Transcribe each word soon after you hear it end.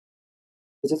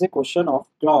This is a question of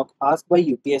clock asked by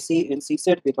UPSC in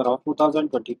CSAT paper of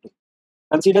 2022.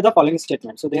 Consider the following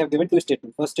statement. So they have given two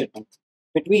statements. First statement,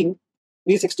 between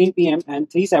 3:16 p.m. and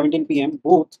 3:17 p.m.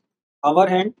 both hour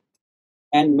hand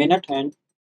and minute hand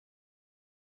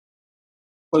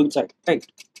coincide. Right.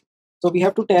 So we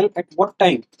have to tell at what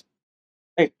time.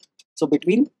 Right. So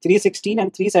between 3:16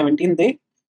 and 3:17 they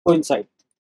coincide.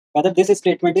 Whether this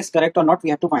statement is correct or not, we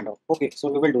have to find out. Okay, so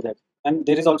we will do that. And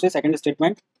there is also a second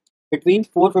statement, between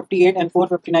 4:58 and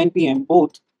 4:59 p.m.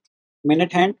 both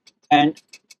minute hand and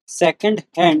second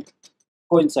hand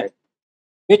coincide.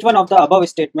 Which one of the above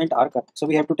statement are correct? So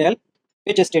we have to tell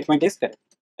which statement is correct.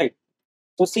 Right.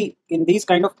 So see, in these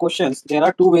kind of questions, there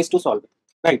are two ways to solve it.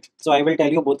 Right. So I will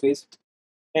tell you both ways.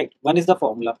 Right. One is the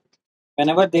formula.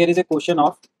 Whenever there is a question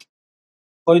of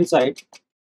coincide,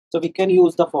 so we can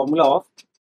use the formula of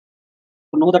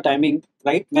to know the timing,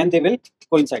 right, when they will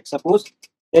coincide. Suppose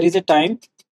there is a time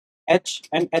h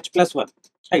and h plus 1,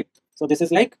 right? So this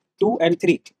is like 2 and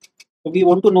 3. So we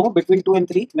want to know between 2 and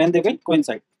 3 when they will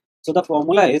coincide. So the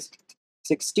formula is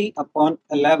 60 upon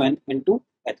 11 into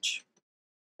h,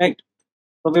 right?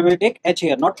 So we will take h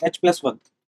here, not h plus 1,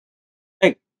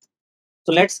 right?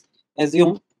 So let's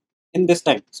assume in this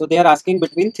time. So they are asking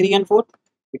between 3 and 4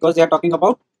 because they are talking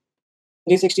about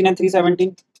 3:16 and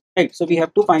 3:17, right? So we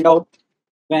have to find out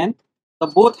when the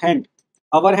both hand,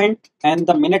 hour hand and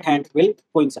the minute hand will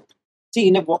coincide. See,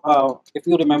 in a, if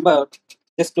you remember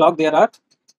this clock, there are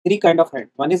three kind of hand.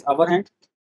 One is hour hand,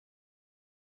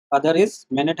 other is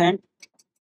minute hand,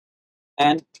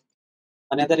 and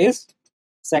another is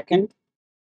second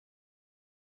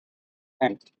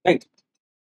hand, right?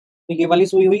 तो ये वाली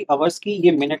सुई हुई hours की,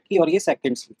 ये minute की और ये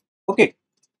seconds की. Okay.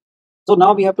 So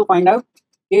now we have to find out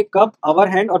कि कब hour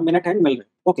hand और minute hand मिल रहे.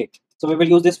 Okay. So we will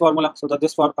use this formula. So that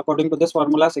this for according to this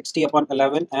formula 60 upon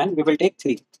 11 and we will take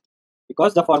 3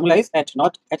 because the formula is h,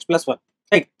 not h plus 1,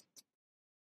 right?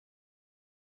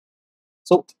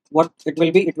 So what it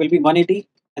will be? It will be 180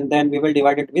 and then we will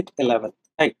divide it with 11,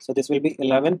 right? So this will be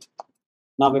 11.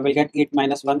 Now we will get 8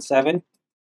 minus 1, 7.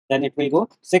 Then it will go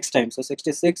 6 times. So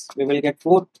 66, we will get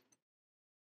 4,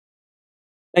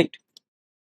 right?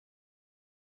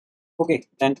 Okay,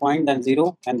 then point, then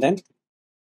 0, and then.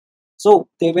 So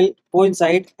they will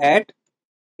coincide at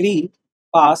 3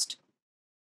 past,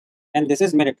 and this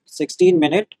is minute, 16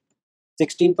 minute,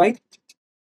 16 by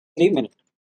 3 minute,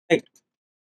 right?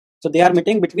 So they are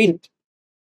meeting between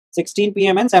 16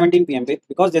 p.m. and 17 p.m.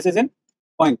 because this is in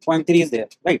point 3 is there,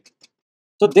 right?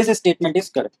 So this statement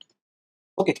is correct.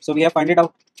 Okay, so we have find it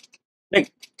out,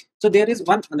 right? So there is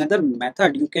one another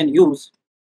method you can use.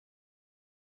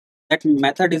 That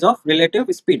method is of relative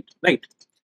speed, right?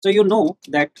 So you know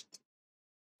that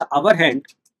the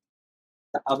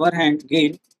hour hand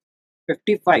gain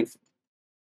 55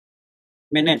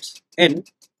 minutes in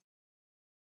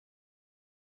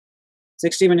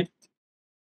 60 minutes,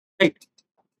 right?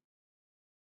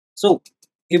 So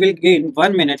he will gain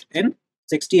 1 minute in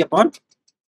 60 upon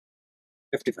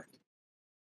 55,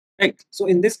 right? So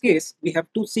in this case we have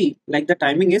to see like the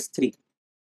timing is 3,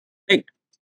 right?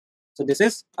 So this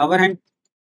is hour hand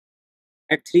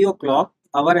at 3 o'clock,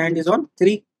 hour hand is on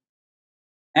 3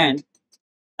 and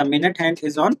the minute hand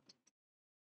is on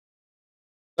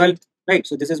 12, right?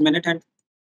 So this is minute hand,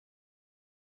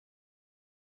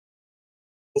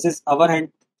 this is hour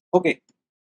hand, okay,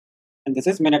 and this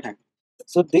is minute hand.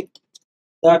 So the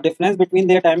difference between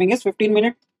their timing is 15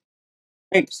 minutes,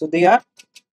 right? So they are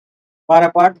far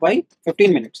apart by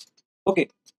 15 minutes, okay.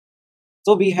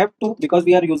 So we have to, because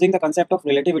we are using the concept of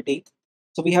relativity,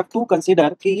 so we have to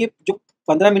consider कि ये जो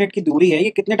 15 minute की दूरी है ये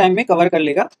कितने time में cover कर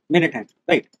लेगा मिनट हैंड,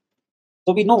 राइट?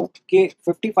 तो वी नो कि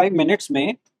 55 मिनट्स में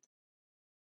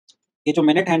ये जो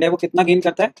मिनट हैंड है वो कितना गेन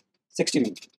करता है 60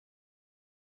 मिनट,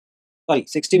 सॉरी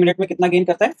 60 मिनट में कितना गेन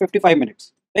करता है 55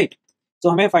 मिनट्स, राइट? तो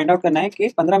हमें फाइंड आउट करना है कि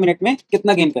 15 मिनट में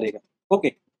कितना गेन करेगा, ओके.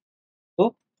 तो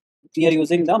we are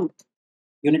using the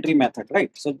unitary method,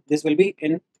 right? So this will be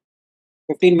in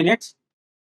 15 minutes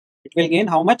it will gain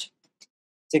how much?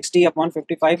 60 upon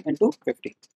 55 into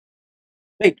 50,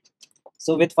 right?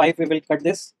 So with 5 we will cut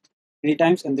this 3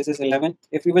 times and this is 11.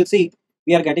 If you will see,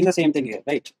 we are getting the same thing here,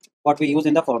 right? What we use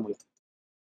in the formula.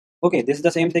 Okay, this is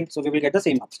the same thing, so we will get the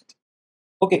same answer.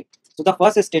 Okay, so the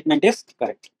first statement is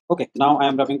correct. Okay, now I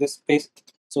am rubbing this space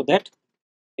so that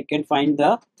I can find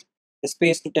the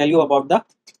space to tell you about the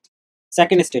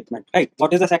second statement, right?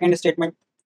 What is the second statement?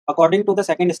 According to the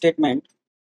second statement,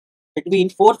 between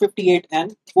 4:58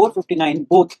 and 4:59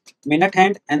 both minute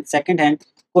hand and second hand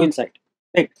coincide,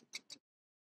 right?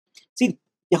 See,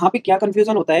 यहाँ पे क्या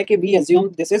confusion होता है कि we assume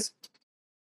this is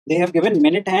they have given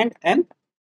minute hand and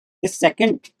this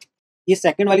second, ये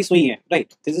second वाली सुई है,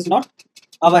 right, this is not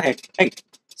our head, right.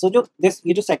 सो जो दिस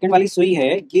ये जो सेकंड वाली सुई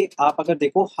है, ये आप अगर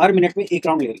देखो हर मिनट में एक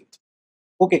राउंड ले रही है,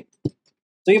 ओके।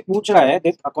 तो ये पूछ रहा है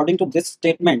this according to this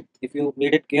statement, if you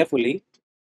read it carefully,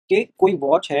 कि कोई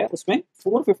वॉच है उसमें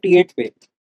 458 पे,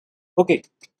 okay,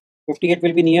 58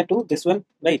 will be near to this one,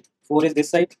 right, 4 is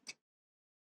this side,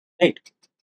 right.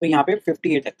 तो यहाँ पे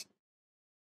 58 है,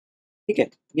 ठीक है,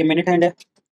 ये मिनट हैंड है,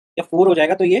 जब 4 हो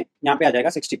जाएगा तो ये यहाँ पे आ जाएगा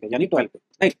 60 पे, यानी 12 पे,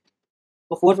 राइट।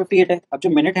 तो 458 है, अब जो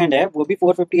मिनट हैंड है वो भी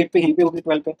 458 पे यहीं पे होगी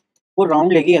 12 पे, वो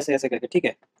राउंड लेगी ऐसे ऐसे करके, ठीक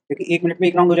है, क्योंकि एक मिनट में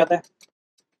एक राउंड हो जाता है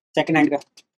सेकंड हैंड का,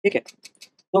 ठीक है।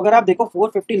 तो अगर आप देखो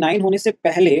 459 होने से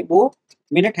पहले वो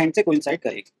मिनट हैंड से कोइंसाइड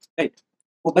करेगी, राइट।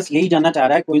 वो बस यही जानना चाह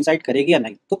रहा है कोइंसाइड करेगी या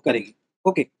नहीं, तो करेगी,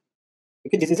 ओके,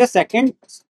 क्योंकि दिस इज अ सेकंड,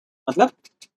 मतलब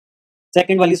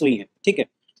सेकंड वाली सुई है, ठीक है।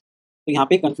 तो यहाँ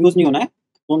पे कंफ्यूज नहीं होना है,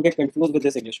 don't get confuse with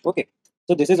this English, okay.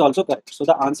 So this is also correct, so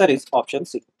the answer is option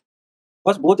C,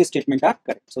 because both statement are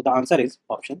correct, so the answer is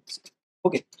option C,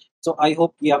 okay. So I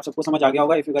hope ये आप सबको समझ आ गया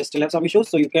होगा। If you guys still have some issues,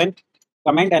 so you can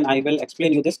comment and I will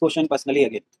explain you this question personally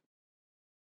again.